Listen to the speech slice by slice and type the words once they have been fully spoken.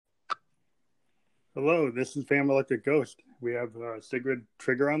Hello, this is Family Electric Ghost. We have Sigrid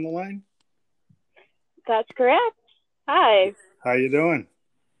Trigger on the line. That's correct. Hi. How you doing?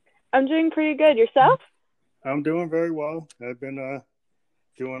 I'm doing pretty good. Yourself? I'm doing very well. I've been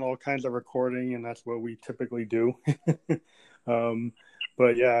doing all kinds of recording, and that's what we typically do. um,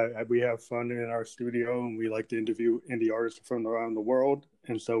 but yeah, we have fun in our studio, and we like to interview indie artists from around the world.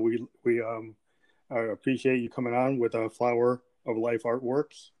 And so we I appreciate you coming on with Flower of Life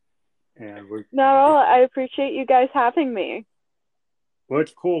Artworks, and we're No, I appreciate you guys having me. well,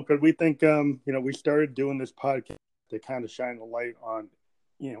 it's cool because we think we started doing this podcast to kind of shine a light on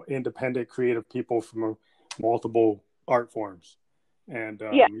independent creative people from multiple art forms, and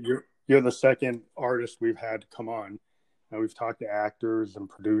Yeah, you're the second artist we've had come on. We've talked to actors and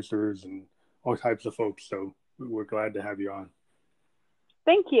producers and all types of folks, so we're glad to have you on.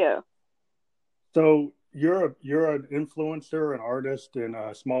 thank you. So you're an influencer, an artist, and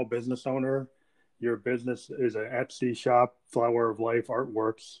a small business owner. Your business is an Etsy shop, Flower of Life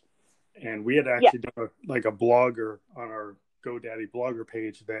Artworks, and we had Yeah, actually done a blogger on our GoDaddy blogger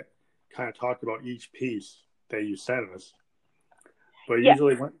page that kind of talked about each piece that you sent us. But yeah.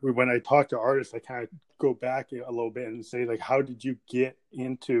 usually when I talk to artists, I kind of go back a little bit and say, like, how did you get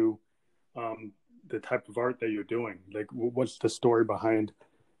into um, the type of art that you're doing? Like, what's the story behind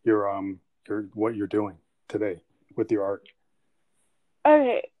your what you're doing today with your art?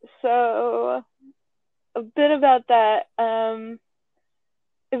 Okay, so a bit about that.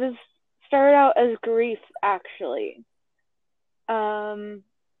 It was started out as grief, actually. Um,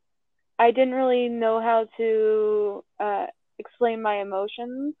 I didn't really know how to explain my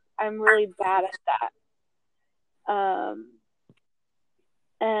emotions. I'm really bad at that.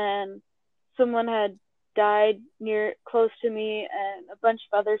 And someone had died near close to me, and a bunch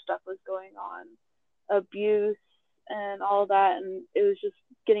of other stuff was going on, abuse and all that, and it was just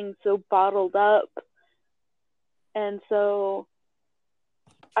getting so bottled up. And so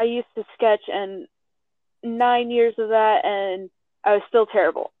I used to sketch, and 9 years of that, and I was still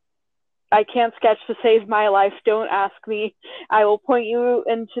terrible. I can't sketch to save my life. Don't ask me. I will point you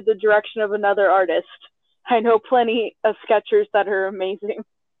into the direction of another artist. I know plenty of sketchers that are amazing.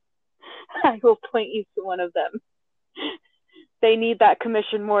 I will point you to one of them. They need that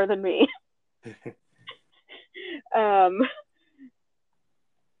commission more than me. Um,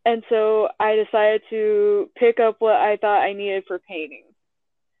 and so I decided to pick up what I thought I needed for painting.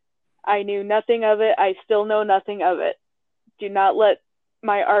 I knew nothing of it. I still know nothing of it. Do not let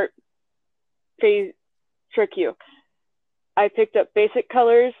my art phase trick you. I picked up basic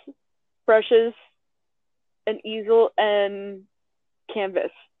colors, brushes, an easel, and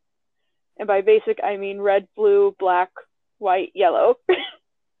canvas. And by basic, I mean red, blue, black, white, yellow.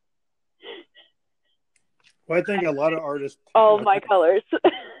 Well, I think a lot of artists, All my colors.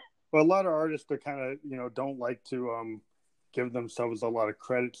 well, a lot of artists are kind of don't like to give themselves a lot of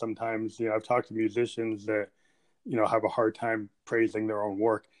credit. Sometimes, I've talked to musicians that have a hard time praising their own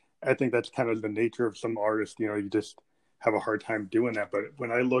work. I think that's kind of the nature of some artists. You just have a hard time doing that. But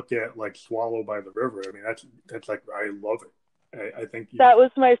when I look at like "Swallow by the River," I mean that's like I love it. I think That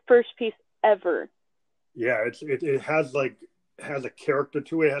was my first piece ever. yeah, it has like has a character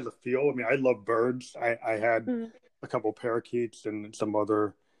to it. It has a feel. I mean, I love birds. I had Mm. a couple parakeets and some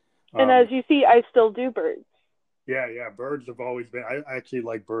other. And Um, as you see, I still do birds. yeah. Birds have always been. I actually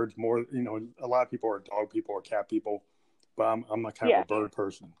like birds more. A lot of people are dog people or cat people, but I'm a kind of Yeah. a bird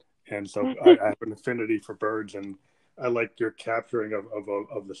person, and so I have an affinity for birds, and I like your capturing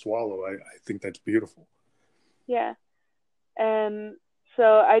of the swallow. I think that's beautiful. Yeah. And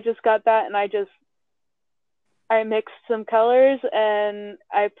so I just got that, and I mixed some colors, and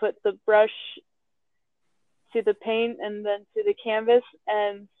I put the brush to the paint and then to the canvas,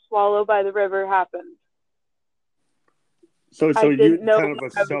 and Swallow by the River happened. So I you didn't know kind of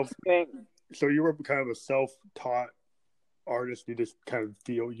what a I was self. doing. So you were kind of a self-taught artist. You just kind of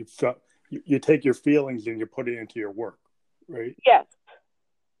feel you take your feelings and you put it into your work, right? Yes,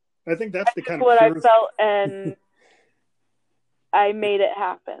 I think I that's the took kind of what I purest. felt and I made it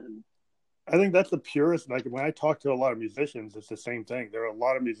happen. I think that's the purest. Like when I talk to a lot of musicians, it's the same thing. There are a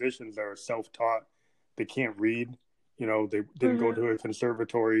lot of musicians that are self-taught. They can't read. They didn't go Mm-hmm. to a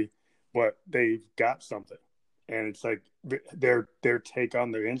conservatory, but they've got something, and it's like their take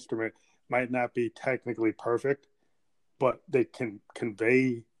on their instrument might not be technically perfect, but they can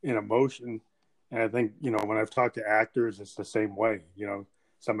convey an emotion. And I think when I've talked to actors, it's the same way.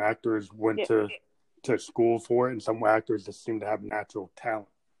 Some actors went Yeah, to school for it, and some actors just seem to have natural talent.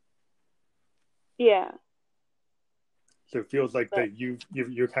 yeah. So it feels like But that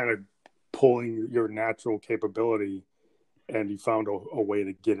you're kind of pulling your natural capability, and you found a way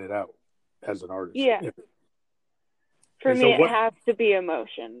to get it out. as an artist. Yeah. For And me, it has to be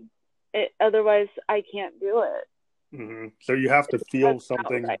emotion. Otherwise, I can't do it. Mm-hmm. So you have to feel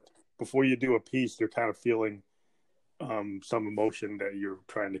something before you do a piece. You're kind of feeling some emotion that you're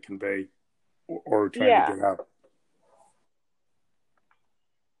trying to convey or trying to get out.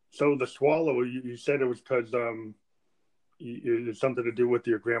 So the swallow, you said it was because it's something to do with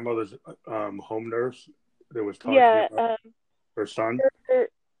your grandmother's home nurse that was talking about her son.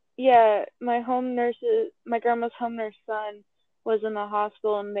 Yeah, my grandma's home nurse son was in the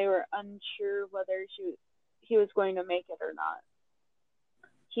hospital, and they were unsure whether he was going to make it or not.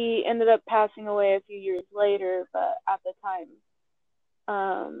 He ended up passing away a few years later, but at the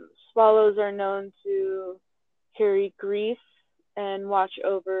time, swallows are known to carry grief and watch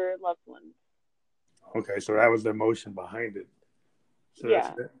over loved ones. Okay, so that was the emotion behind it. So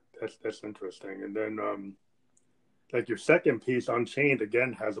yeah, that's interesting. And then, like your second piece, Unchained,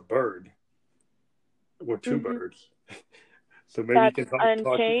 again has a bird, or two birds. So maybe you can talk.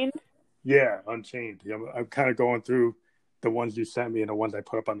 Unchained. Yeah, Unchained. I'm kind of going through the ones you sent me and the ones I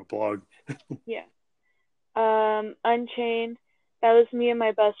put up on the blog. Yeah. Unchained. That was me and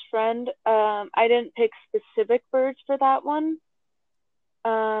my best friend. I didn't pick specific birds for that one.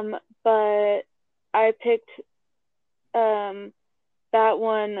 But I picked that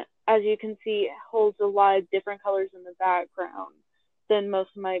one, as you can see, holds a lot of different colors in the background than most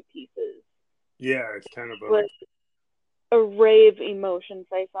of my pieces. Yeah, it's kind of a array of emotions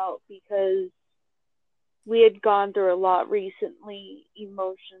I felt, because we had gone through a lot recently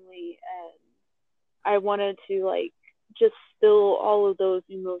emotionally, and I wanted to just spill all of those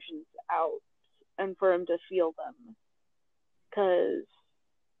emotions out and for him to feel them, because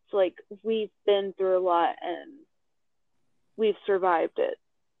we've been through a lot and we've survived it.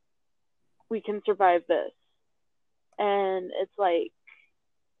 We can survive this. And it's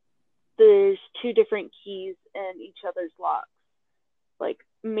there's two different keys in each other's locks.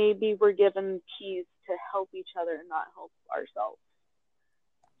 Maybe we're given keys to help each other and not help ourselves,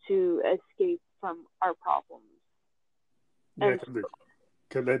 to escape from our problems. Yeah,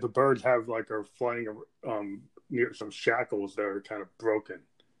 because the birds are flying near some shackles that are kind of broken.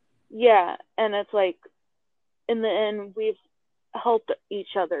 Yeah, and it's in the end, we've helped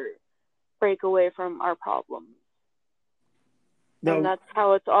each other break away from our problems. No, and that's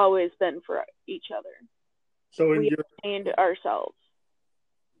how it's always been for each other. So we trained ourselves.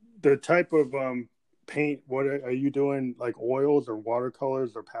 The type of paint, what are you doing? Like oils or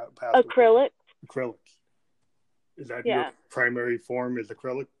watercolors or pastel? Acrylics. Acrylics. Is that your primary form? Is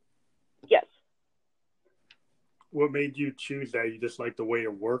acrylic? Yes. What made you choose that? You just like the way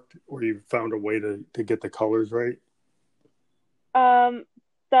it worked, or you found a way to get the colors right?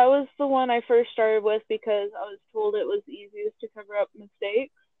 That was the one I first started with because I was told it was easiest to cover up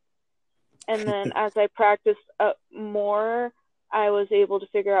mistakes. And then as I practiced more, I was able to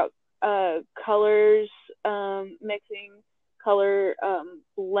figure out colors, mixing, color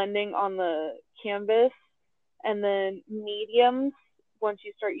blending on the canvas, and then mediums. Once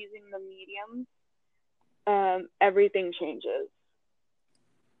you start using the mediums, everything changes.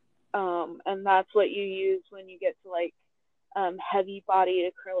 And that's what you use when you get to heavy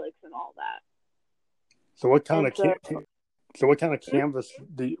bodied acrylics and all that. So what kind of canvas what kind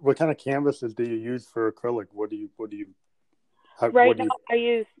of canvases do you use for acrylic? Right now I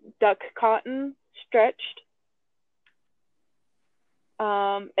use duck cotton stretched.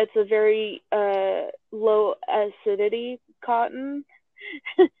 It's a very low acidity cotton,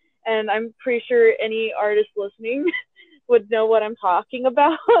 and I'm pretty sure any artist listening would know what I'm talking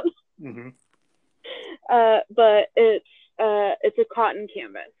about. Mm-hmm. But it's a cotton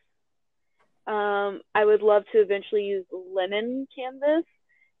canvas. I would love to eventually use linen canvas,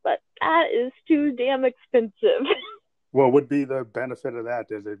 but that is too damn expensive. What would be the benefit of that?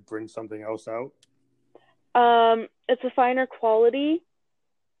 Does it bring something else out? It's a finer quality,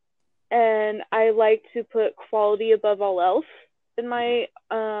 and I like to put quality above all else in my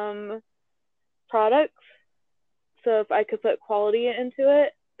products. So if I could put quality into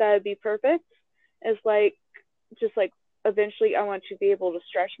it, that would be perfect. It's eventually I want to be able to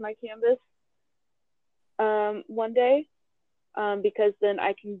stretch my canvas one day, because then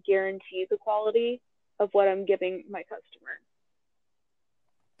I can guarantee the quality of what I'm giving my customer.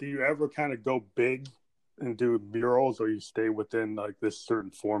 Do you ever kind of go big and do murals, or you stay within this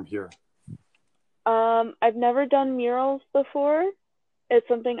certain form here? I've never done murals before. It's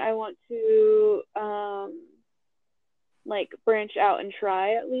something I want to branch out and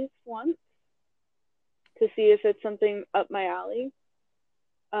try at least once to see if it's something up my alley.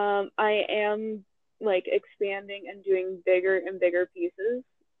 I am expanding and doing bigger and bigger pieces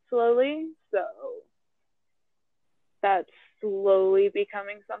slowly, that's slowly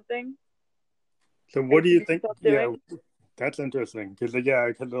becoming something So I what do see you think? myself Yeah, doing. that's interesting because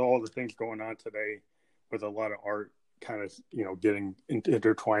because of all the things going on today, with a lot of art kind of getting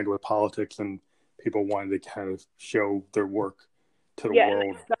intertwined with politics and people wanting to kind of show their work to the Yeah, and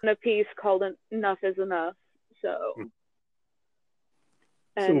world. I've done a piece called "Enough Is Enough," so So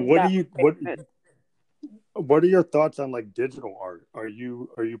and that what are your thoughts on like digital art? Are you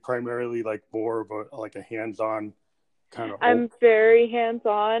primarily like more of a hands-on kind of I'm very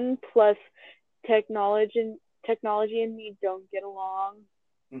hands-on. Plus, technology and me don't get along.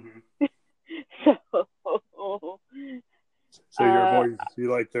 Mm-hmm. So, So you're more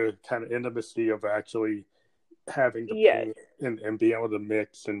you like the kind of intimacy of actually having to yes, paint and being able to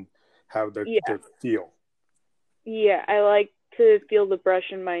mix and have yeah, the feel. yeah. I like to feel the brush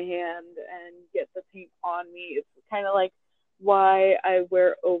in my hand and get the paint on me. It's kind of like why I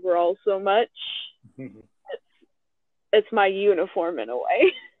wear overalls so much. Mm-hmm. It's my uniform in a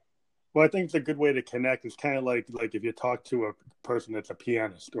way. Well, I think it's a good way to connect. It's kind of like if you talk to a person that's a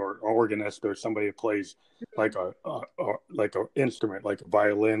pianist or organist or somebody who plays like a instrument like a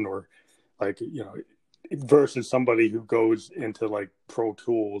violin or like versus somebody who goes into like Pro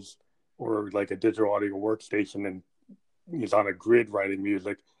Tools or like a digital audio workstation and is on a grid writing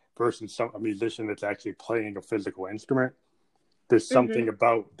music versus a musician that's actually playing a physical instrument. There's something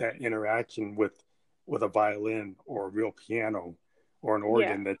about that interaction with a violin or a real piano or an Yeah,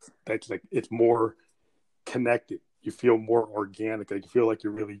 organ that's like it's more connected. You feel more organic. Like you feel like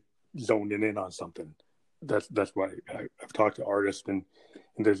you're really zoning in on something. That's why I've talked to artists and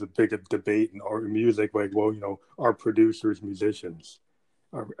there's a big debate in art and music like, well, are producers musicians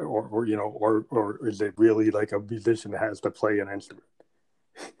or is it really like a musician that has to play an instrument?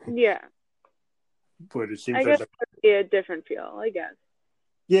 yeah. But it I seems guess as if, that'd be a different feel. I guess.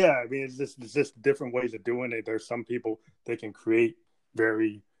 yeah, I mean, it's just different ways of doing it. There's some people that can create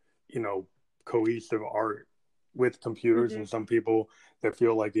very, cohesive art with computers, Hmm. and some people that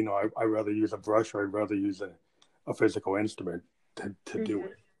feel like, I rather use a brush or I'd rather use a physical instrument to do Hmm.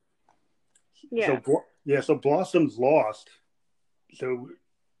 it. Yeah. So Blossom's Lost. So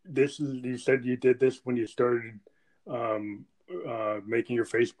you said you did this when you started making your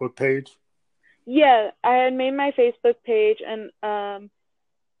Facebook page. Yeah, I had made my Facebook page and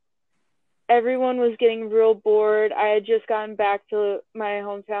everyone was getting real bored. I had just gotten back to my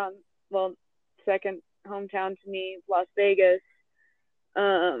hometown, well, second hometown to me, Las Vegas.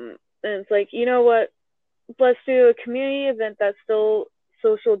 And it's like, you know what? Let's do a community event that's still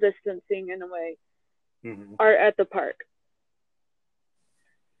social distancing in a way, Mm-hmm. art at the park.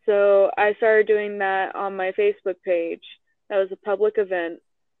 So I started doing that on my Facebook page. That was a public event.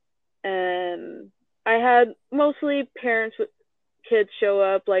 And I had mostly parents with kids show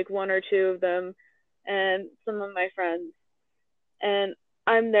up, like one or two of them, and some of my friends. And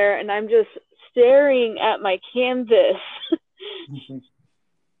I'm there and I'm just staring at my canvas. Mm-hmm.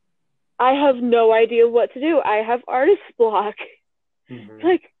 I have no idea what to do. I have artist block. Mm-hmm.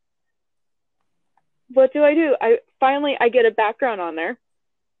 Like, what do? I get a background on there.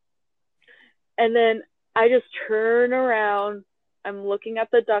 And then I just turn around. I'm looking at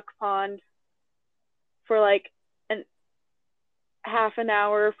the duck pond for like an half an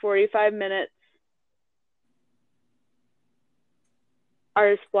hour, 45 minutes.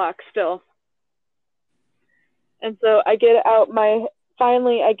 Artist block still. And so I get out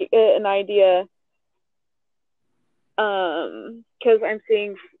finally I get an idea because I'm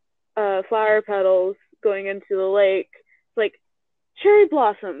seeing flower petals going into the lake. It's like cherry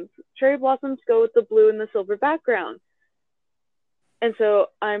blossoms. Cherry blossoms go with the blue and the silver background. And so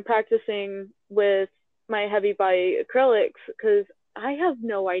I'm practicing with my heavy body acrylics because I have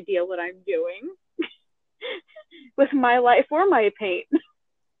no idea what I'm doing with my life or my paint.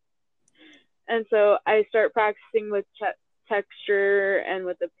 And so I start practicing with texture and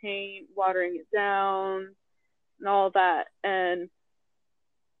with the paint, watering it down and all that. And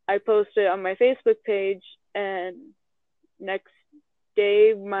I post it on my Facebook page, and next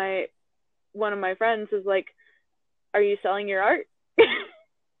day one of my friends is like, "Are you selling your art?" It's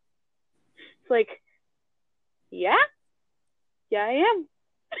like, yeah, I am.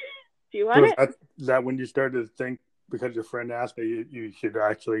 Do you So want it? is that when you started to think, because your friend asked that you should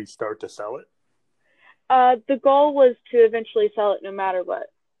actually start to sell it? The goal was to eventually sell it no matter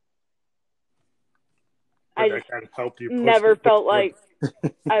what. But I that just kind of helped you push never felt it. like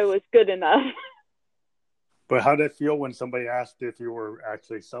I was good enough. But how did it feel when somebody asked if you were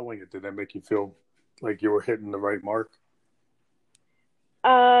actually selling it? Did that make you feel like you were hitting the right mark?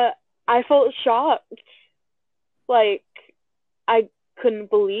 I felt shocked. Like, I couldn't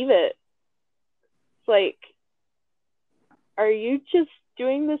believe it. It's like, are you just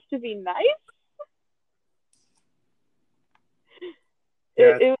doing this to be nice?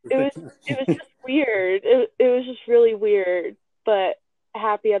 Yeah, It was just weird. It was just really weird, but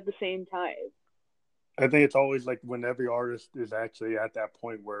happy at the same time. I think it's always like when every artist is actually at that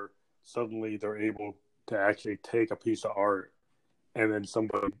point where suddenly they're able to actually take a piece of art and then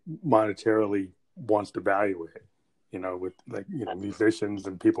somebody monetarily wants to value it. With like, musicians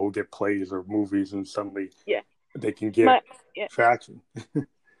and people who get plays or movies and suddenly Yeah. they can get traction.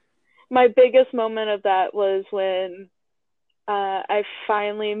 My biggest moment of that was when I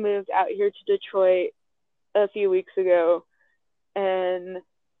finally moved out here to Detroit a few weeks ago, and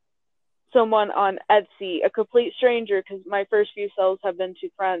someone on Etsy, a complete stranger, because my first few sales have been to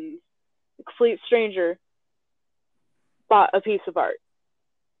friends, a complete stranger bought a piece of art.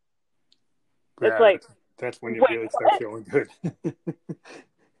 Yeah, it's like, that's when you really start feeling good.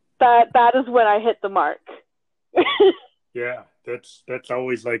 that is when I hit the mark. Yeah, that's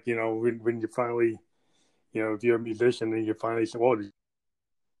always like, when you finally, if you're a musician and you finally say, well,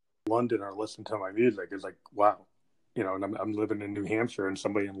 London are listening to my music, it's like, wow. And I'm living in New Hampshire and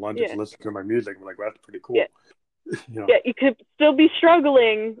somebody in London's listening to my music. I'm like, well, that's pretty cool. Yeah. Yeah, you could still be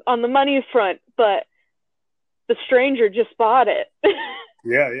struggling on the money front, but the stranger just bought it.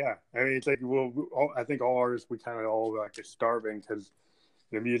 Yeah. I mean, it's like, I think all artists, we kind of all like are starving because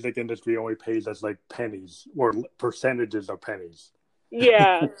the music industry only pays us like pennies or percentages of pennies.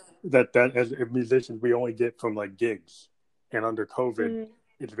 Yeah. that as musicians, we only get from like gigs. And under COVID,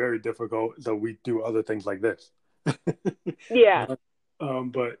 it's very difficult. So we do other things like this. Yeah.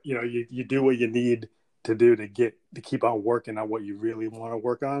 But you do what you need to do to keep on working on what you really want to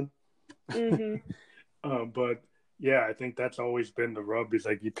work on. But yeah, I think that's always been the rub. Is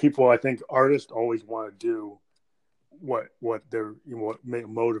like I think artists always want to do what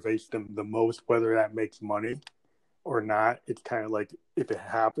motivates them the most, whether that makes money or not. It's kind of like if it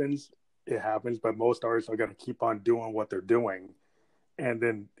happens, it happens. But most artists are going to keep on doing what they're doing, and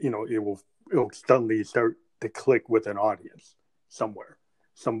then it'll suddenly start to click with an audience somewhere.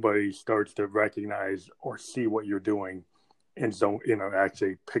 Somebody starts to recognize or see what you're doing, and so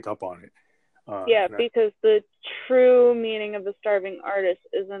actually pick up on it. Because the true meaning of a starving artist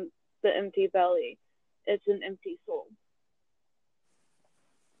isn't the empty belly; it's an empty soul.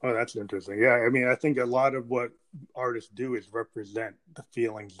 Oh, that's interesting. Yeah, I mean, I think a lot of what artists do is represent the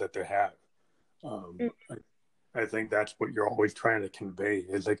feelings that they have. I think that's what you're always trying to convey.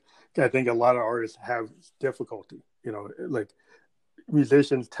 Is like, I think a lot of artists have difficulty. Like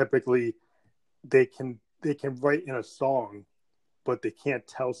musicians typically, they can write in a song, but they can't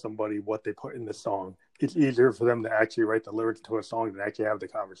tell somebody what they put in the song. It's easier for them to actually write the lyrics to a song than actually have the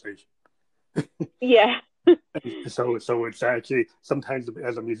conversation. Yeah. So it's actually sometimes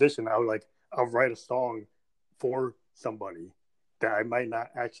as a musician, I'll write a song for somebody that I might not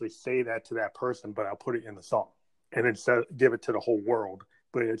actually say that to that person, but I'll put it in the song and then give it to the whole world.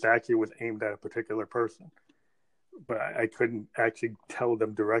 But it's actually was aimed at a particular person. But I couldn't actually tell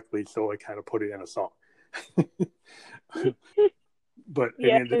them directly, so I kind of put it in a song. But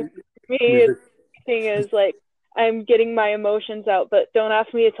yeah, I mean, the thing is like I'm getting my emotions out, but don't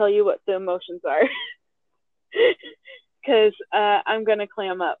ask me to tell you what the emotions are, because I'm gonna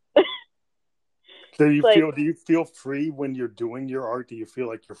clam up. So do you feel free when you're doing your art? Do you feel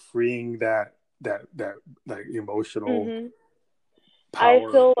like you're freeing that emotional power?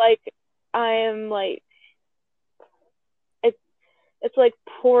 I feel like I am like it's like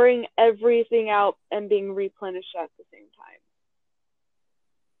pouring everything out and being replenished at the same time.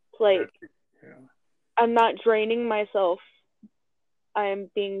 It's like I'm not draining myself. I am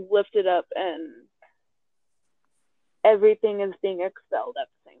being lifted up and everything is being expelled at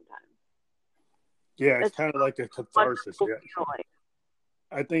the same time. Yeah, it's kind of like a catharsis. Yeah.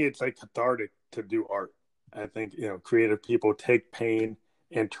 I think it's like cathartic to do art. I think, creative people take pain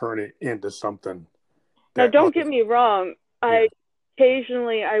and turn it into something. Now, don't get me wrong. Yeah.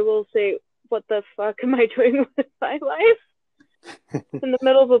 Occasionally I will say, what the fuck am I doing with my life? In the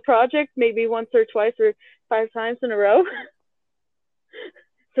middle of a project, maybe once or twice or 5 times in a row.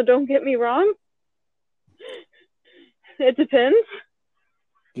 So don't get me wrong. It depends.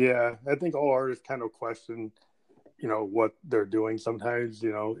 Yeah, I think all artists kind of question, what they're doing sometimes.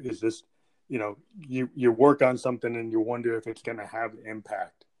 Is this, you work on something and you wonder if it's going to have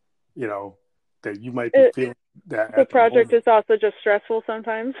impact, that you might be feeling that. The project is also just stressful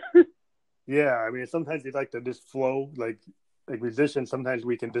sometimes. Yeah, I mean, sometimes you like to just flow. Like musicians, sometimes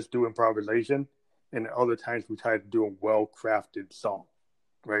we can just do improvisation, and other times we try to do a well-crafted song,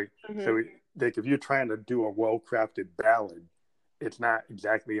 right? Mm-hmm. So, if you're trying to do a well-crafted ballad, it's not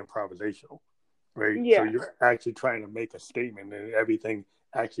exactly improvisational. right? So Yeah. you're actually trying to make a statement, and everything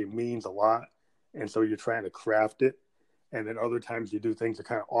actually means a lot, and so you're trying to craft it. And then other times you do things that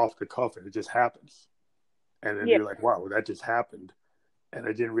kind of off the cuff, and it just happens. And then Yeah. you're like, wow, that just happened, and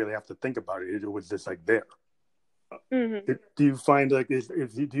I didn't really have to think about it. It was just like there. Mhm. Do you find like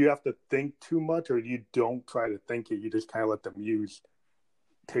do you have to think too much, or you don't try to think it? You just kind of let the muse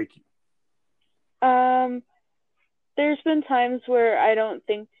take you. Um, there's been times where I don't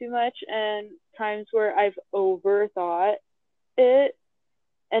think too much, and times where I've overthought it,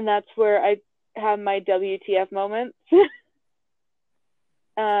 and that's where I have my WTF moments.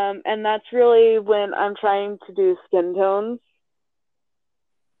 And that's really when I'm trying to do skin tones.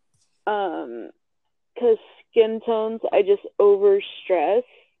 Because skin tones, I just over stress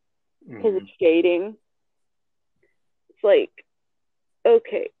because Mm-hmm. it's shading. It's like,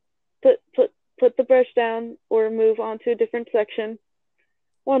 okay, put the brush down or move on to a different section,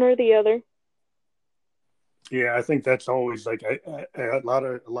 one or the other. Yeah, I think that's always like a lot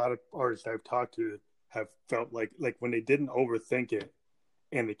of artists I've talked to have felt like when they didn't overthink it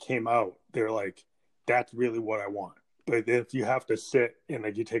and it came out, they're like, that's really what I want. But if you have to sit and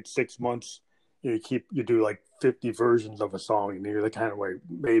like you take 6 months, you do like 50 versions of a song, and you're the kind of like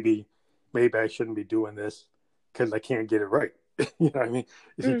maybe I shouldn't be doing this because I can't get it right. You know what I mean?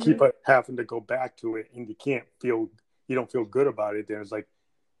 If you keep Mhm. having to go back to it and you don't feel good about it, then it's like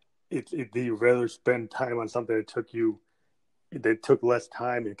you rather spend time on something that took less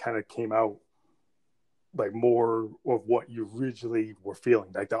time and kind of came out like more of what you originally were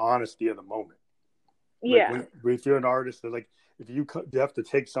feeling, like the honesty of the moment. Like Yeah. if you're an artist, like if you have to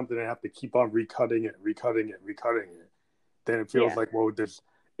take something and have to keep on recutting it, then it feels Yeah. like, well,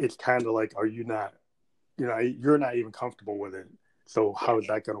 it's kind of like, are you not, you're not even comfortable with it. So Yeah. how is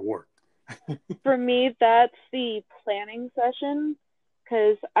that going to work? For me, that's the planning session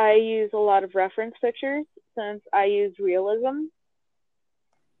because I use a lot of reference pictures since I use realism.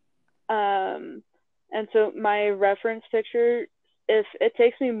 Um, and so my reference picture, if it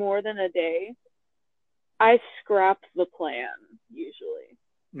takes me more than a day, I scrap the plan usually.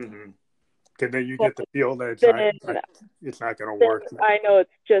 Mm-hmm. And then you But get the feel that then, it's not going to then work. I know it's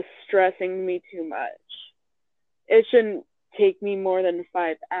just stressing me too much. It shouldn't take me more than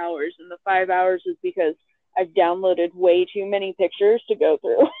 5 hours, and the 5 hours is because I've downloaded way too many pictures to go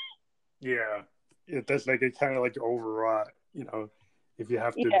through. Yeah, that's like it kind of like overwrought. If you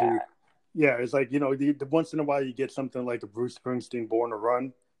have to do, Yeah. yeah, it's like the once in a while you get something like a Bruce Springsteen Born to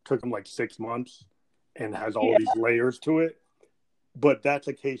Run. Took him like 6 months, and has all Yeah. these layers to it. But that's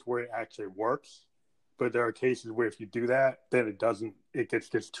a case where it actually works. But there are cases where if you do that, then it doesn't. It gets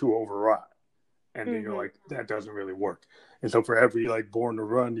just too overwrought, and then you're Mhm. like, that doesn't really work. And so for every like Born to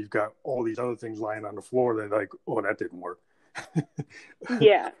Run, you've got all these other things lying on the floor that like, oh, that didn't work.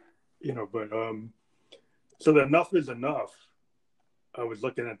 Yeah. But so the Enough is Enough. I was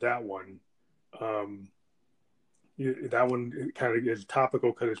looking at that one. Um, that one kind of is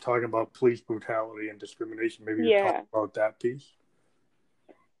topical because it's talking about police brutality and discrimination. Maybe you talk Yeah. about that piece.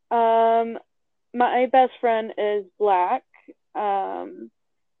 Um, my best friend is black, um,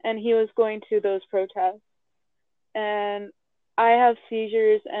 and he was going to those protests. And I have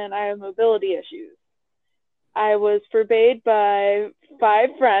seizures and I have mobility issues. I was forbade by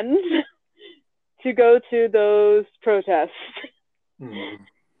 5 friends to go to those protests, Mm-hmm.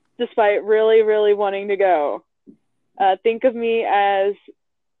 despite really, really wanting to go. Think of me as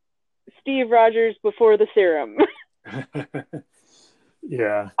Steve Rogers before the serum.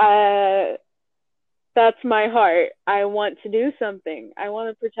 Yeah. That's my heart. I want to do something. I want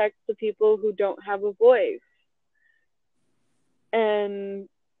to protect the people who don't have a voice. And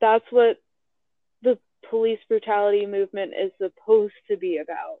that's what the police brutality movement is supposed to be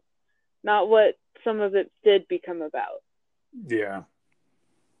about, not what some of it did become about. Yeah.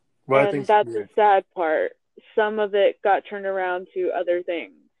 Well, I And think that's yeah. the sad part. Some of it got turned around to other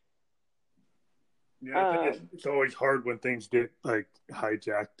things. Yeah, I think it's always hard when things get like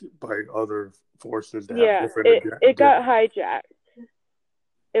hijacked by other forces to have Yeah, different it got agendas. hijacked.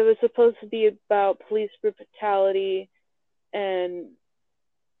 It was supposed to be about police brutality and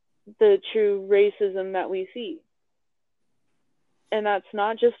the true racism that we see. And that's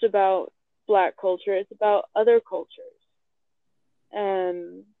not just about black culture, it's about other cultures.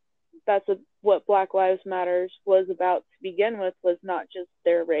 And that's what Black Lives Matters was about to begin with, was not just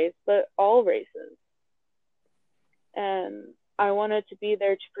their race, but all races. And I wanted to be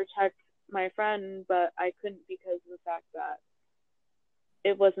there to protect my friend, but I couldn't because of the fact that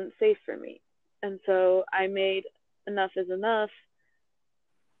it wasn't safe for me. And so I made Enough is Enough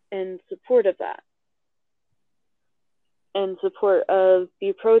in support of that, in support of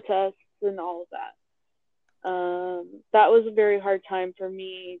the protests and all of that. That was a very hard time for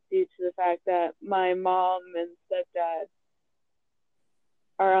me due to the fact that my mom and stepdad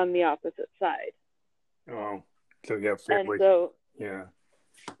are on the opposite side. Oh, so you have family. Yeah.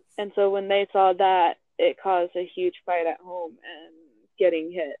 And so when they saw that, it caused a huge fight at home and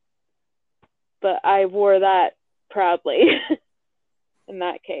getting hit. But I wore that proudly in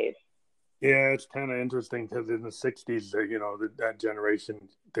that case. Yeah, it's kind of interesting because in the 60s, that generation,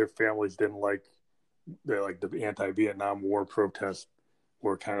 their families didn't like, they're like the anti-Vietnam War protests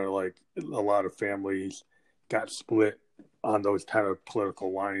were kind of like a lot of families got split on those kind of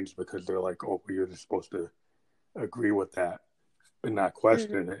political lines because they're like, oh, you're just supposed to agree with that and not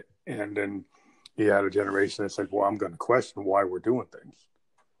question it. And then you had a generation that's like, well, I'm going to question why we're doing things,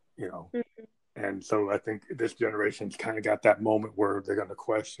 And so I think this generation's kind of got that moment where they're going to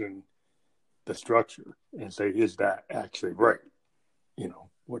question the structure and say, is that actually right?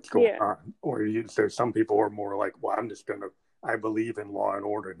 What's going on? Or there's some people who are more like, well, I believe in law and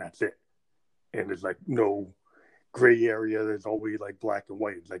order and that's it. And there's like no gray area. There's always like black and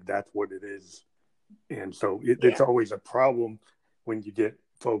white. Like that's what it is. And so it's always a problem when you get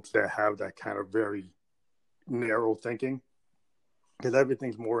folks that have that kind of very narrow thinking because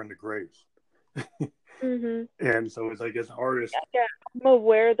everything's more in the grays. And so it's like as artists, I'm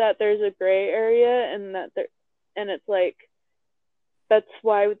aware that there's a gray area and it's like that's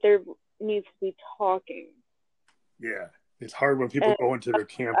why there needs to be talking. Yeah, it's hard when people go into their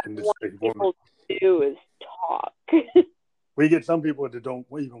camp and just say, "People do is talk." We get some people that don't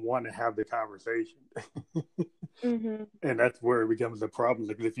even want to have the conversation, and that's where it becomes a problem.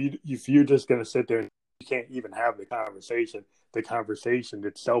 Like if you're just going to sit there and you can't even have the conversation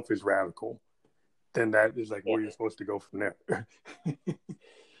itself is radical. Then that is like where you're supposed to go from there.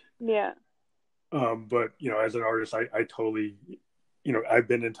 Yeah. But as an artist, I totally, I've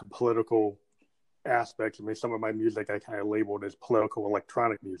been into political aspects. I mean, some of my music I kind of labeled as political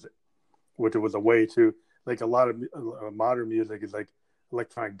electronic music, which was a way to like a lot of modern music is like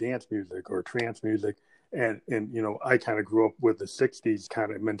electronic dance music or trance music, and I kind of grew up with the '60s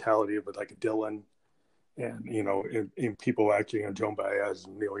kind of mentality of like a Dylan, and and people actually, Joan Baez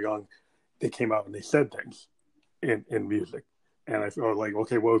and Neil Young. They came out and they said things in music. And I felt like,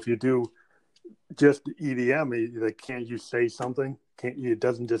 okay, well, if you do just EDM, like, can't you say something? It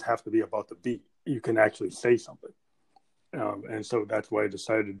doesn't just have to be about the beat. You can actually say something. And so that's why I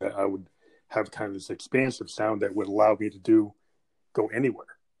decided that I would have kind of this expansive sound that would allow me to go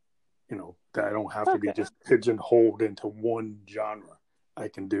anywhere, that I don't have to be just pigeonholed into one genre. I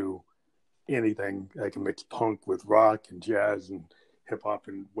can do anything. I can mix punk with rock and jazz and hip hop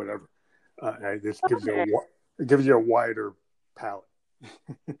and whatever. This gives you a wider palette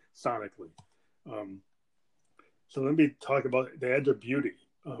sonically. So let me talk about The Edge of Beauty.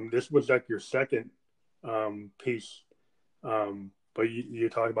 This was like your second piece, but you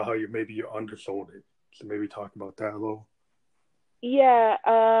talk about how you undersold it. So maybe talk about that a little. Yeah,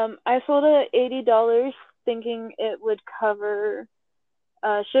 I sold it at $80, thinking it would cover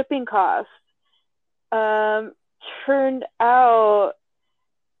shipping costs. Turned out.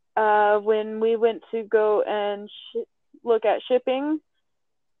 When we went to go and look at shipping,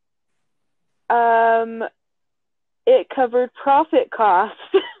 it covered profit costs.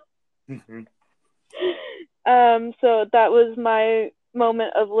 So that was my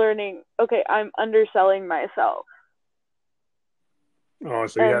moment of learning, okay, I'm underselling myself. Oh,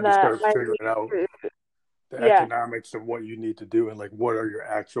 so you had to start figuring out the economics of what you need to do and like what are your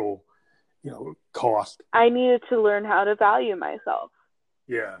actual, costs. I needed to learn how to value myself.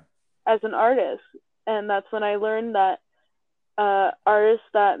 Yeah. As an artist. And that's when I learned that artists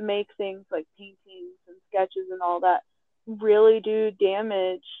that make things like paintings and sketches and all that really do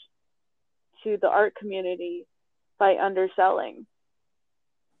damage to the art community by underselling.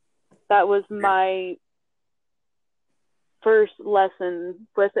 That was my first lesson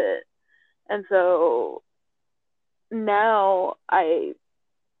with it. And so now I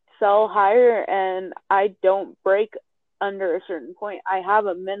sell higher and I don't break under a certain point. I have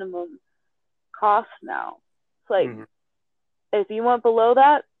a minimum cost now. It's like, if you want below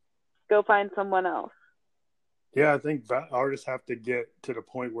that, go find someone else. Yeah, I think artists have to get to the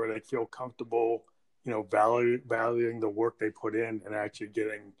point where they feel comfortable, valuing the work they put in and actually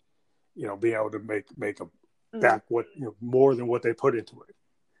getting, being able to make back what, more than what they put into it.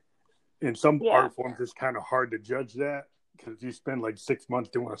 In some art forms, it's kind of hard to judge that because you spend like 6 months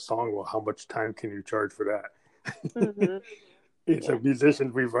doing a song. Well, how much time can you charge for that? It's like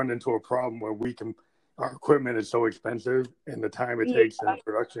musicians, we've run into a problem where our equipment is so expensive and the time it takes and the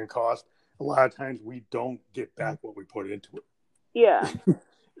production cost, a lot of times we don't get back what we put into it. Yeah.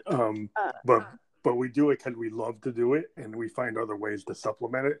 Uh, But we do it because we love to do it, and we find other ways to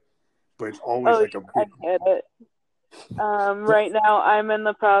supplement it. But it's always oh, like a I big. get it. Right now, I'm in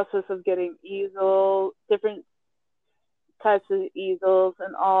the process of getting different types of easels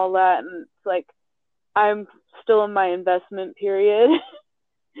and all that, and it's like I'm still in my investment period.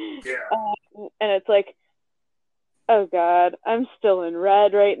 Yeah. And it's like, oh God, I'm still in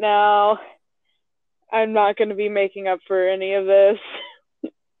red right now. I'm not going to be making up for any of this.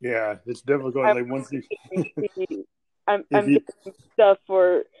 Yeah, it's difficult. I'm Like once you, I'm if you, getting stuff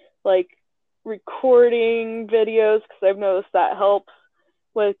for like recording videos because I've noticed that helps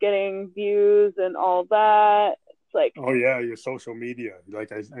with getting views and all that. It's like, oh yeah, your social media.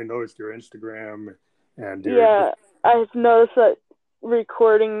 Like I noticed your Instagram and your. yeah, I've noticed that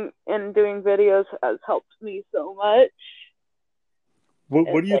recording and doing videos has helped me so much. What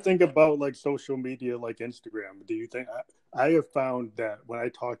It's do you like, think about like social media, like Instagram? Do you think I have found that when I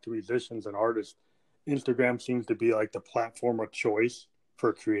talk to musicians and artists, Instagram seems to be like the platform of choice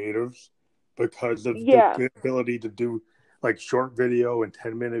for creatives because of the yeah. ability to do like short video and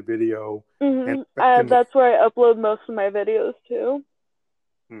 10-minute video and That's where I upload most of my videos to.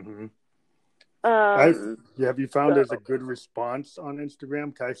 mm-hmm. I Um, have you found so there's a good response on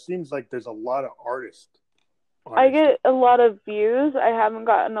Instagram? Cause it seems like there's a lot of artists on I Instagram. get a lot of views. I haven't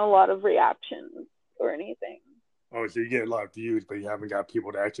gotten a lot of reactions or anything. Oh, so you get a lot of views, but you haven't got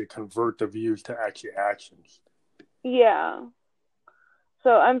people to actually convert the views to actually actions. Yeah.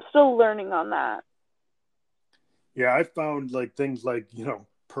 So I'm still learning on that. Yeah, I found like things like,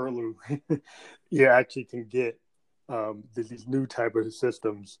 Perlu, you actually can get these new type of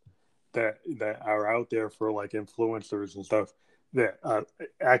systems that are out there for like influencers and stuff that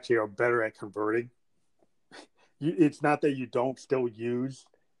actually are better at converting. It's not that you don't still use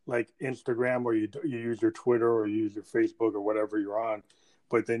like Instagram or you use your Twitter or you use your Facebook or whatever you're on,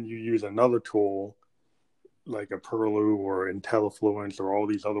 but then you use another tool like a Perlu or IntelliFluence or all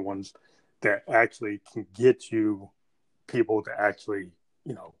these other ones that actually can get you people to actually,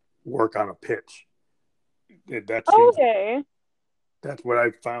 work on a pitch. That seems Okay. that's what I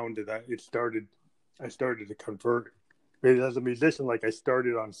found that I started to convert. Because as a musician, like I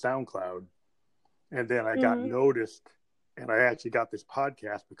started on SoundCloud and then I got Mhm. noticed and I actually got this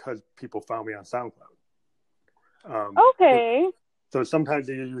podcast because people found me on SoundCloud. So, Okay. so sometimes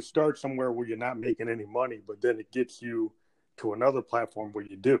you start somewhere where you're not making any money, but then it gets you to another platform where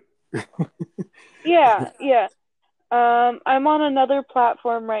you do. Yeah, yeah. I'm on another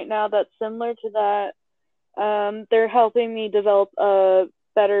platform right now that's similar to that. They're helping me develop a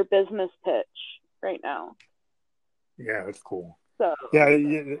better business pitch right now. Yeah, that's cool. So, Yeah,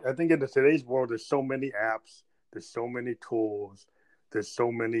 I think in today's world, there's so many apps, there's so many tools, there's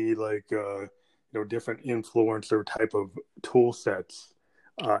so many like different influencer type of tool sets,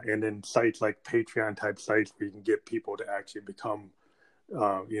 and then sites like Patreon type sites where you can get people to actually become,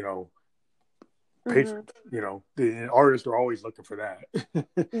 uh, you know, mhm. patrons. The artists are always looking for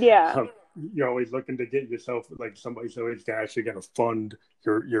that. Yeah. You're always looking to get yourself like somebody's actually going to fund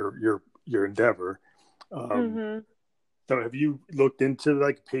your endeavor. Um, Mhm. so have you looked into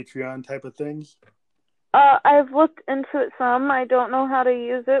like Patreon type of things? I've looked into it some. I don't know how to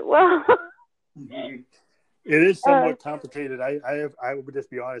use it well. Mhm. It is uh, somewhat complicated. I would just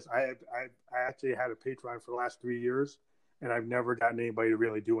be honest. I actually had a Patreon for the last 3 years, and I've never gotten anybody to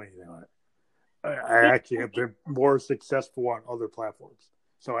really do anything on it. I actually have been more successful on other platforms,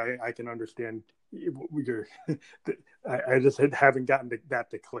 so I can understand. I just haven't gotten that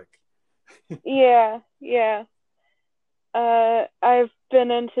to click. yeah, yeah. I've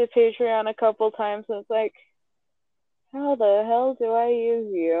been into Patreon a couple times, and it's like, how the hell do I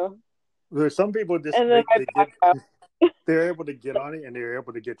use you? There's some people just And then I back up. they're able to get on it and they're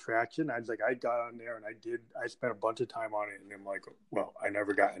able to get traction. I got on there and I spent a bunch of time on it and I'm like, well, I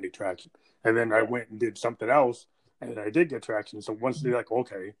never got any traction. And then I Yeah. went and did something else and I did get traction. So once they're like,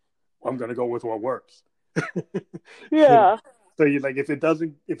 okay, I'm going to go with what works. Yeah. So you like, if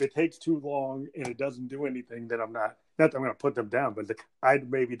it takes too long and it doesn't do anything, then not that I'm going to put them down, but like, I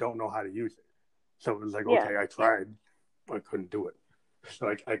maybe don't know how to use it. So it was like, Yeah. okay, I tried, but I couldn't do it. So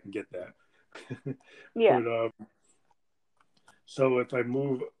I can get that. Yeah. But so if I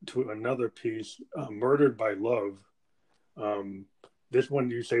move to another piece, Murdered by Love, um, this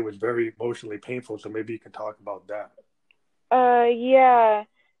one you say was very emotionally painful, so maybe you can talk about that. Yeah.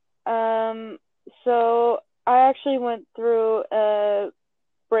 Um, so I actually went through a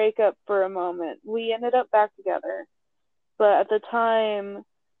breakup for a moment. We ended up back together, but at the time,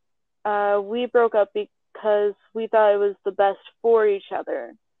 we broke up because we thought it was the best for each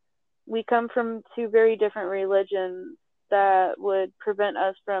other. We come from two very different religions, that would prevent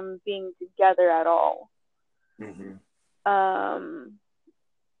us from being together at all.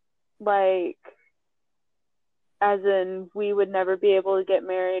 Like, as in, we would never be able to get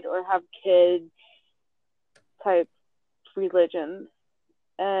married or have kids type religions.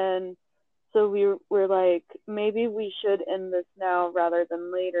 And so we were like, maybe we should end this now rather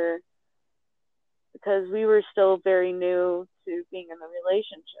than later, because we were still very new to being in a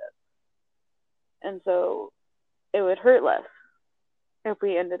relationship. And so it would hurt less if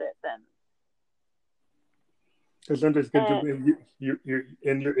we ended it then. It's interesting. You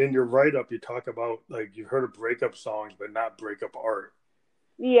in your write up, you talk about, like, you've heard of breakup songs, but not breakup art.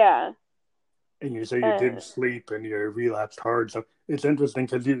 Yeah. And you say you didn't sleep and you relapsed hard. So it's interesting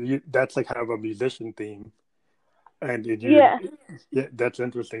because that's like kind of a musician theme. And yeah, that's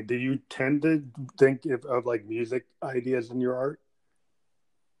interesting. Do you tend to think of like music ideas in your art?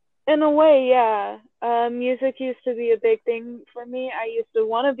 In a way, yeah. Music used to be a big thing for me. I used to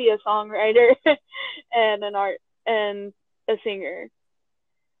want to be a songwriter and a singer.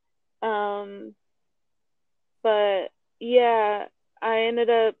 But yeah, I ended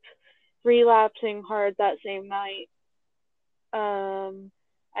up relapsing hard that same night.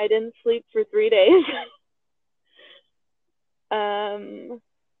 I didn't sleep for 3 days. And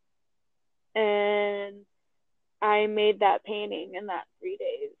I made that painting in that 3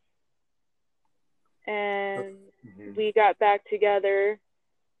 days. And we got back together,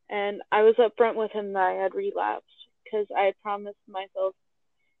 and I was upfront with him that I had relapsed, because I had promised myself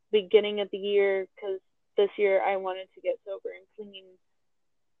beginning of the year, because this year I wanted to get sober and clean,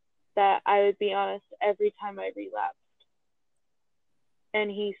 that I would be honest every time I relapsed. And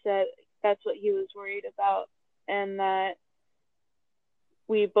he said that's what he was worried about, and that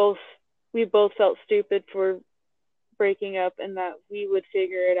we both felt stupid for breaking up, and that we would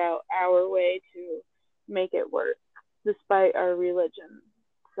figure it out our way to make it work despite our religion.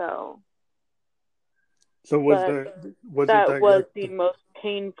 So was the most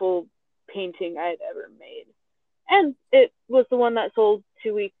painful painting I'd ever made, and it was the one that sold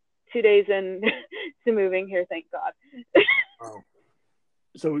 2 days in to moving here, thank God. Wow.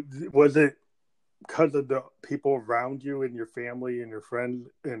 So was it because of the people around you and your family and your friends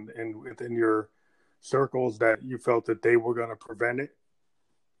and within your circles that you felt that they were going to prevent it,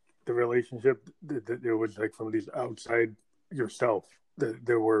 the relationship, that it was like from these outside yourself, that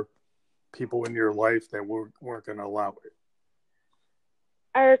there were people in your life that weren't going to allow it?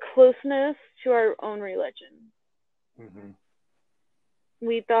 Our closeness to our own religion.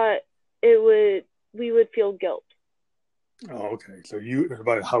 We thought we would feel guilt. Oh, okay. So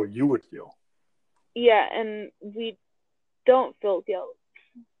about how you would feel. Yeah, and we don't feel guilt.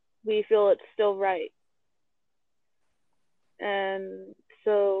 We feel it's still right. And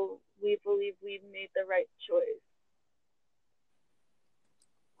so we believe we've made the right choice.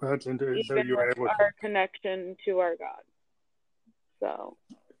 Well, that's interesting. Even with our connection to our God.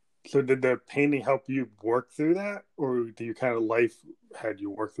 So did the painting help you work through that? Or do you kind of life had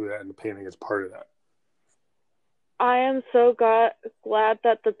you work through that and the painting is part of that? I am so glad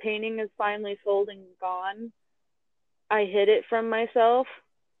that the painting is finally sold and gone. I hid it from myself.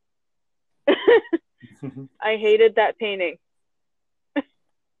 I hated that painting.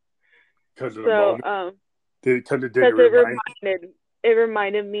 Because of the moment? It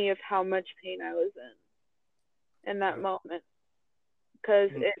reminded me of how much pain I was in that moment.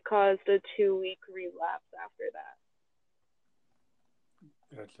 Because it caused a 2-week relapse after that.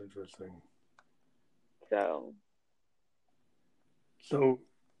 That's interesting. So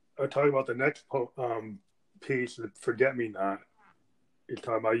I'll talk about the next piece, Forget Me Not. You're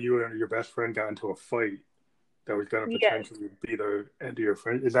talking about you and your best friend got into a fight that was going to potentially be the end of your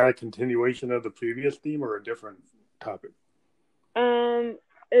friend. Is that a continuation of the previous theme or a different topic?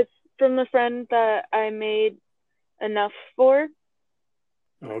 It's from the friend that I made Enough for.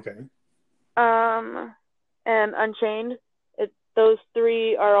 Okay. And Unchained. Those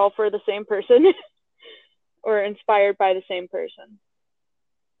 3 are all for the same person or inspired by the same person.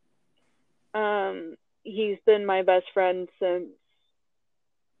 He's been my best friend since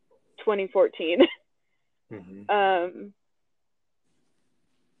 2014.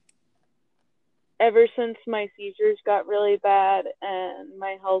 Ever since my seizures got really bad and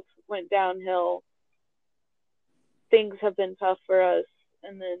my health went downhill, things have been tough for us.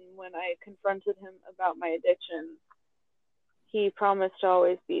 And then when I confronted him about my addiction, he promised to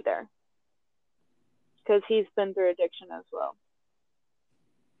always be there, because he's been through addiction as well.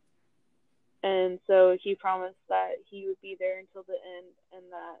 And so he promised that he would be there until the end,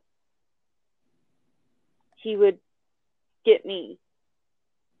 and that he would get me.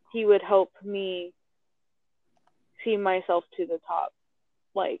 He would help me see myself to the top,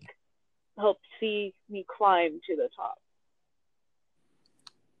 like help see me climb to the top.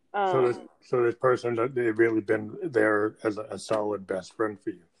 So this person, they've really been there as a solid best friend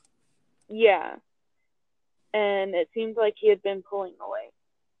for you. Yeah. And it seemed like he had been pulling away.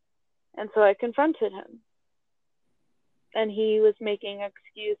 And so I confronted him. And he was making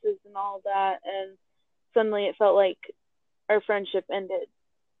excuses and all that. And suddenly it felt like our friendship ended.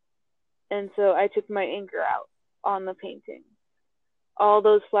 And so I took my anger out on the painting. All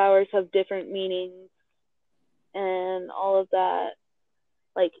those flowers have different meanings and all of that,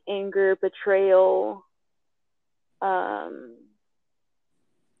 like anger, betrayal, and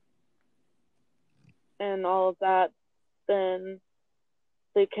all of that. Then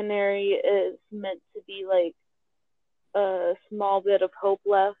the canary is meant to be like a small bit of hope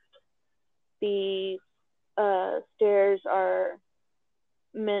left. The stairs are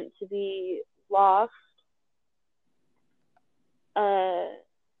meant to be lost.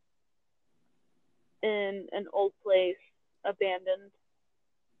 In an old place, abandoned.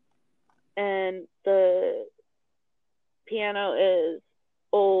 And the piano is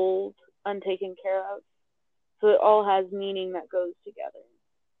old, untaken care of. So it all has meaning that goes together.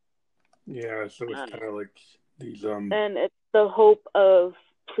 Yeah, so it's kind of like these And it's the hope of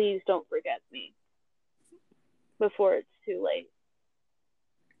please don't forget me before it's too late.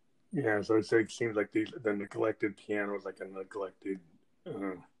 Yeah, so it seems like the neglected piano is like a neglected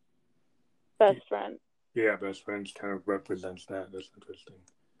best friend. Yeah, best friends kind of represents that. That's interesting.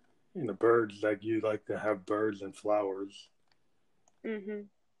 And the birds, like you like to have birds and flowers,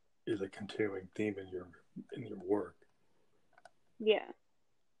 is a continuing theme in your work. Yeah.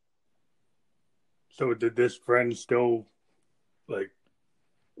 So did this friend still like?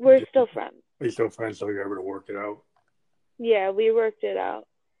 We're still friends. Are you still friends? So you're able to work it out? Yeah, we worked it out.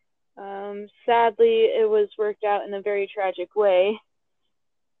 Sadly, it was worked out in a very tragic way.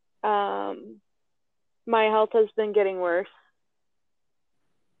 My health has been getting worse.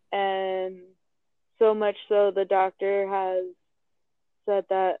 And so much so the doctor has said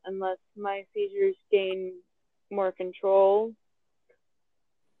that unless my seizures gain more control,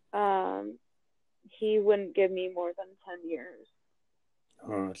 he wouldn't give me more than 10 years.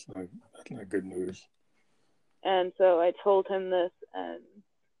 Oh, that's not good news. And so I told him this, and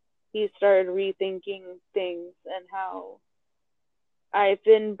he started rethinking things and how I've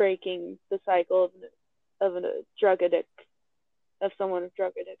been breaking the cycle of a drug addict, of someone with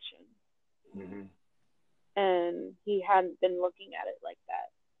drug addiction. Mm-hmm. And he hadn't been looking at it like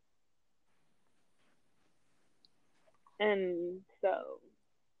that. And so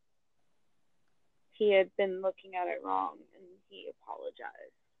he had been looking at it wrong, and he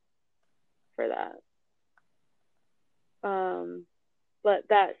apologized for that. But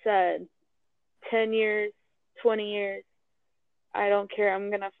that said, 10 years, 20 years, I don't care. I'm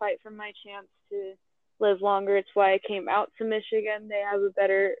going to fight for my chance to live longer. It's why I came out to Michigan. They have a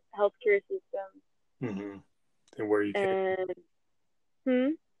better healthcare system. Mm-hmm. Than where you came.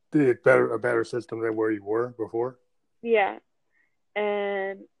 A better system than where you were before? Yeah.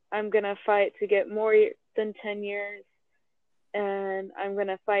 And I'm going to fight to get more than 10 years. And I'm going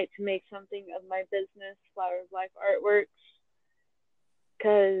to fight to make something of my business, Flower of Life Artworks,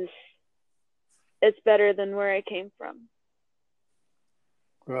 because it's better than where I came from.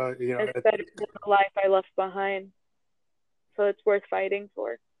 It's better than the life I left behind. So it's worth fighting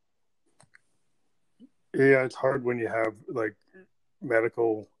for. Yeah, it's hard when you have like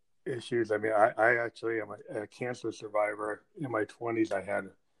medical issues. I mean, I actually am a cancer survivor. In my 20s, I had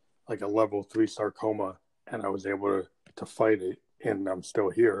like a level 3 sarcoma, and I was able to fight it, and I'm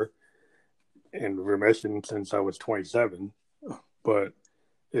still here in remission since I was 27. But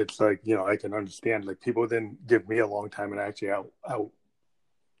it's like, I can understand, like, people didn't give me a long time and actually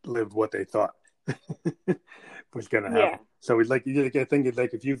outlived what they thought was going to happen. Yeah. So it's like, I think it's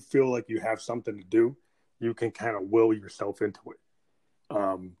like if you feel like you have something to do, you can kind of will yourself into it.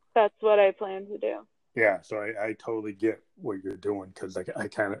 That's what I plan to do. Yeah, so I totally get what you're doing, because like I'm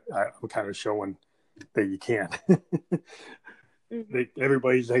kind of showing that you can.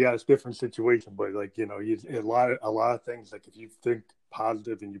 Everybody's got a different situation, but like a lot of things, like if you think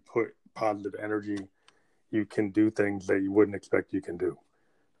positive and you put positive energy, you can do things that you wouldn't expect you can do.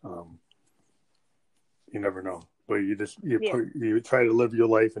 You never know, but you try to live your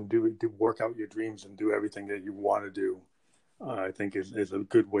life and do work out your dreams and do everything that you want to do. I think is a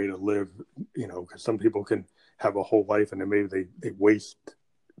good way to live, because some people can have a whole life and then maybe they waste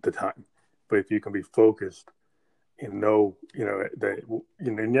the time. But if you can be focused and know, that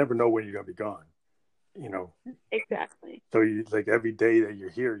you never know when you're going to be gone. you know. Exactly. So you like every day that you're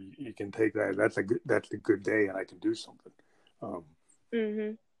here, you can take that. That's a good day, and I can do something. Um,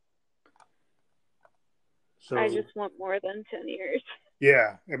 Mhm. I so just want more than 10 years.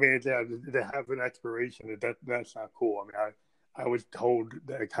 yeah, I mean, to have an expiration, that's not cool. I mean, I was told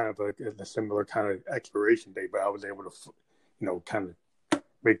that kind of a similar kind of expiration date, but I was able to, kind of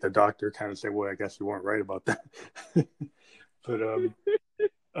make the doctor kind of say, well, I guess you weren't right about that. but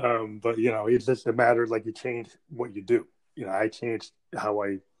but it's just a matter of, like, you change what you do. I changed how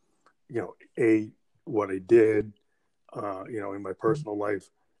I, ate, what I did, in my personal life,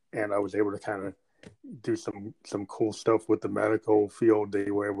 and I was able to kind of do some cool stuff with the medical field. They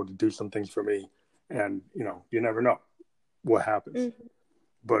were able to do some things for me, and you never know what happens. Mhm.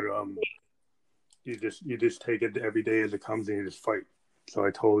 But you just take it every day as it comes, and you just fight. So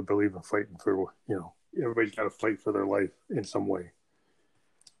I totally believe in fighting for, everybody's got to fight for their life in some way.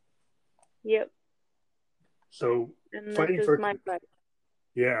 Yep. So And this fighting is for, my fight.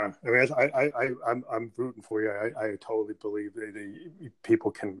 yeah, I mean, I'm rooting for you. I totally believe that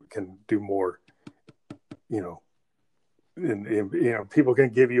people can do more. You know, and people can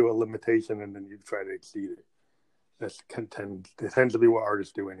give you a limitation, and then you try to exceed it. It tends to be what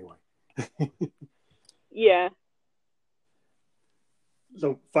artists do anyway. Yeah.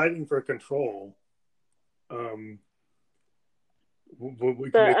 So fighting for control, um, we can The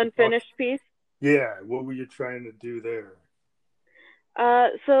maybe talk. unfinished piece. Yeah, what were you trying to do there?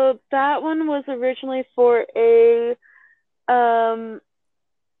 So that one was originally for um,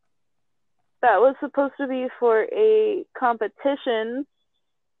 that was supposed to be for a competition.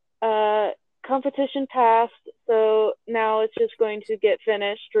 Competition passed, so now it's just going to get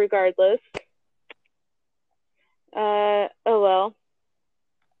finished regardless. Oh well.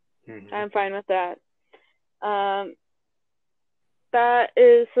 Mm-hmm. I'm fine with that. Um, that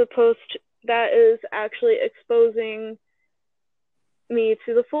is actually exposing me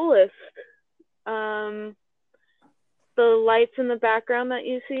to the fullest. Um, the lights in the background that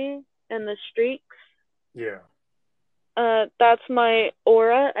you see and the streaks, Yeah. that's my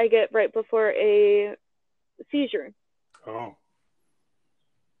aura I get right before a seizure. Oh.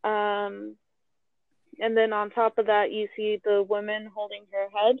 Um, and then on top of that, you see the woman holding her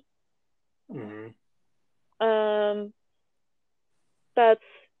head. Mm-hmm. Um, that's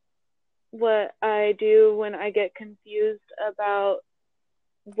what I do when I get confused about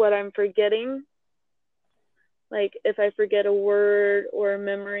what I'm forgetting. Like if I forget a word or a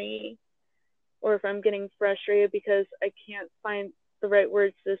memory, or if I'm getting frustrated because I can't find the right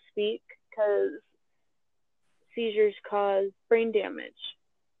words to speak, because seizures cause brain damage.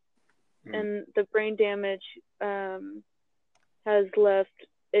 Mm-hmm. And the brain damage has left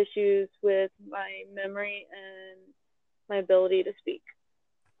issues with my memory and my ability to speak.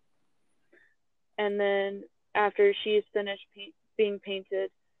 And then after she's finished being painted,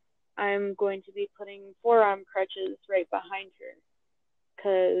 I'm going to be putting forearm crutches right behind her,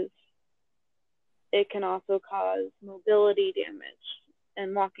 because it can also cause mobility damage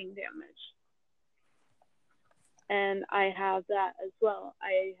and walking damage. And I have that as well.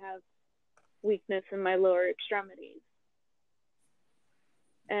 I have weakness in my lower extremities.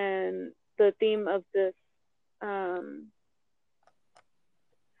 And the theme of this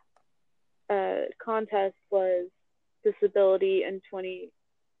contest was disability in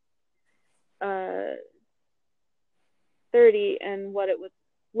 2030 and what it would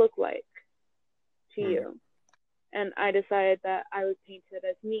look like to Mm-hmm. you. And I decided that I would paint it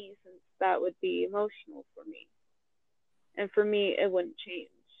as me, since that would be emotional for me. And for me, it wouldn't change.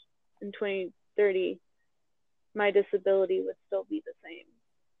 In 2030, my disability would still be the same,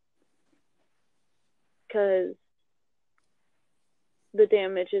 because the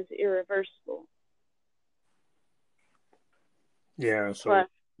damage is irreversible. Yeah. So Plus,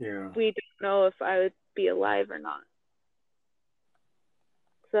 yeah. we don't know if I would be alive or not.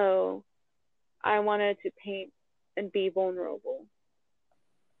 So I wanted to paint and be vulnerable.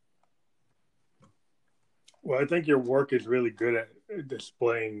 Well, I think your work is really good at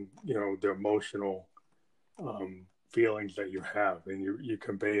displaying, the emotional feelings that you have, and you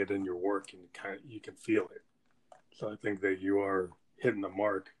convey it in your work, and you can feel it. So I think that you are hitting the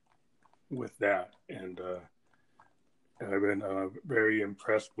mark with that, and I've been very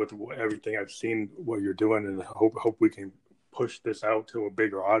impressed with everything I've seen what you're doing, and hope we can push this out to a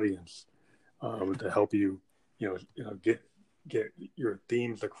bigger audience, to help you, get your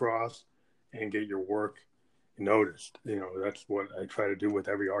themes across and get your work noticed. That's what I try to do with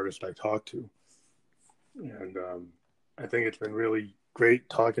every artist I talk to, and I think it's been really great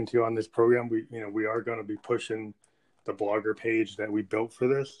talking to you on this program. We are going to be pushing the blogger page that we built for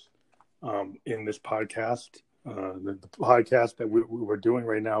this, in this podcast. The podcast that we're doing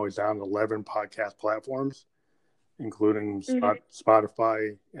right now is on 11 podcast platforms, including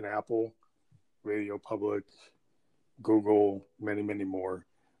Spotify and Apple, Radio Public, Google, many, many more.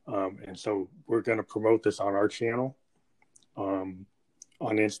 And so we're going to promote this on our channel on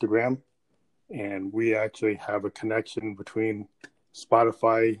Instagram. And we actually have a connection between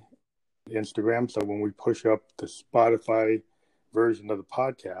Spotify and Instagram. So when we push up the Spotify version of the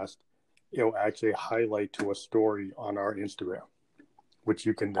podcast, it'll actually highlight to a story on our Instagram, which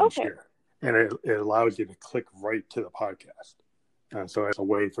you can then share. And it allows you to click right to the podcast. And so it's a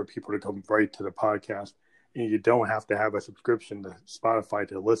way for people to come right to the podcast. And you don't have to have a subscription to Spotify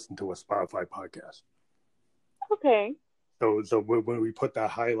to listen to a Spotify podcast. Okay. So when we put that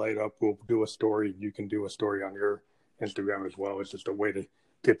highlight up, we'll do a story. You can do a story on your Instagram as well. It's just a way to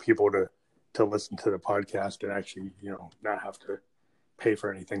get people to listen to the podcast and actually, not have to pay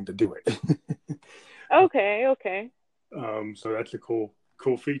for anything to do it. Okay. So that's a cool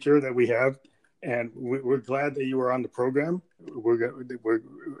feature that we have. And we're glad that you were on the program. We're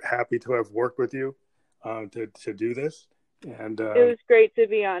happy to have worked with you to do this. And it was great to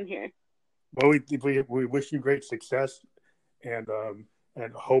be on here. Well, we wish you great success, and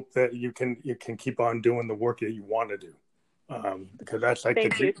hope that you can keep on doing the work that you want to do, because that's like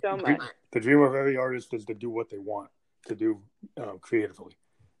Thank you so much. The dream of every artist is to do what they want to do creatively,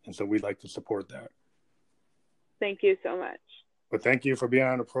 and so we'd like to support that. Thank you so much. But thank you for being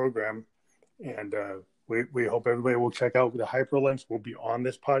on the program, and we hope everybody will check out the hyperlinks. Will be on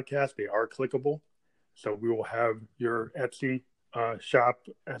this podcast. They are clickable, so we will have your Etsy shop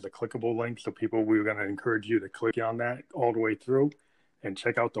as a clickable link. So we're going to encourage you to click on that all the way through and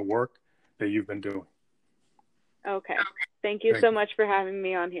check out the work that you've been doing. Okay. Thank you so much for having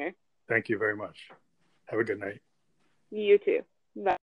me on here. Thank you very much. Have a good night. You too. Bye.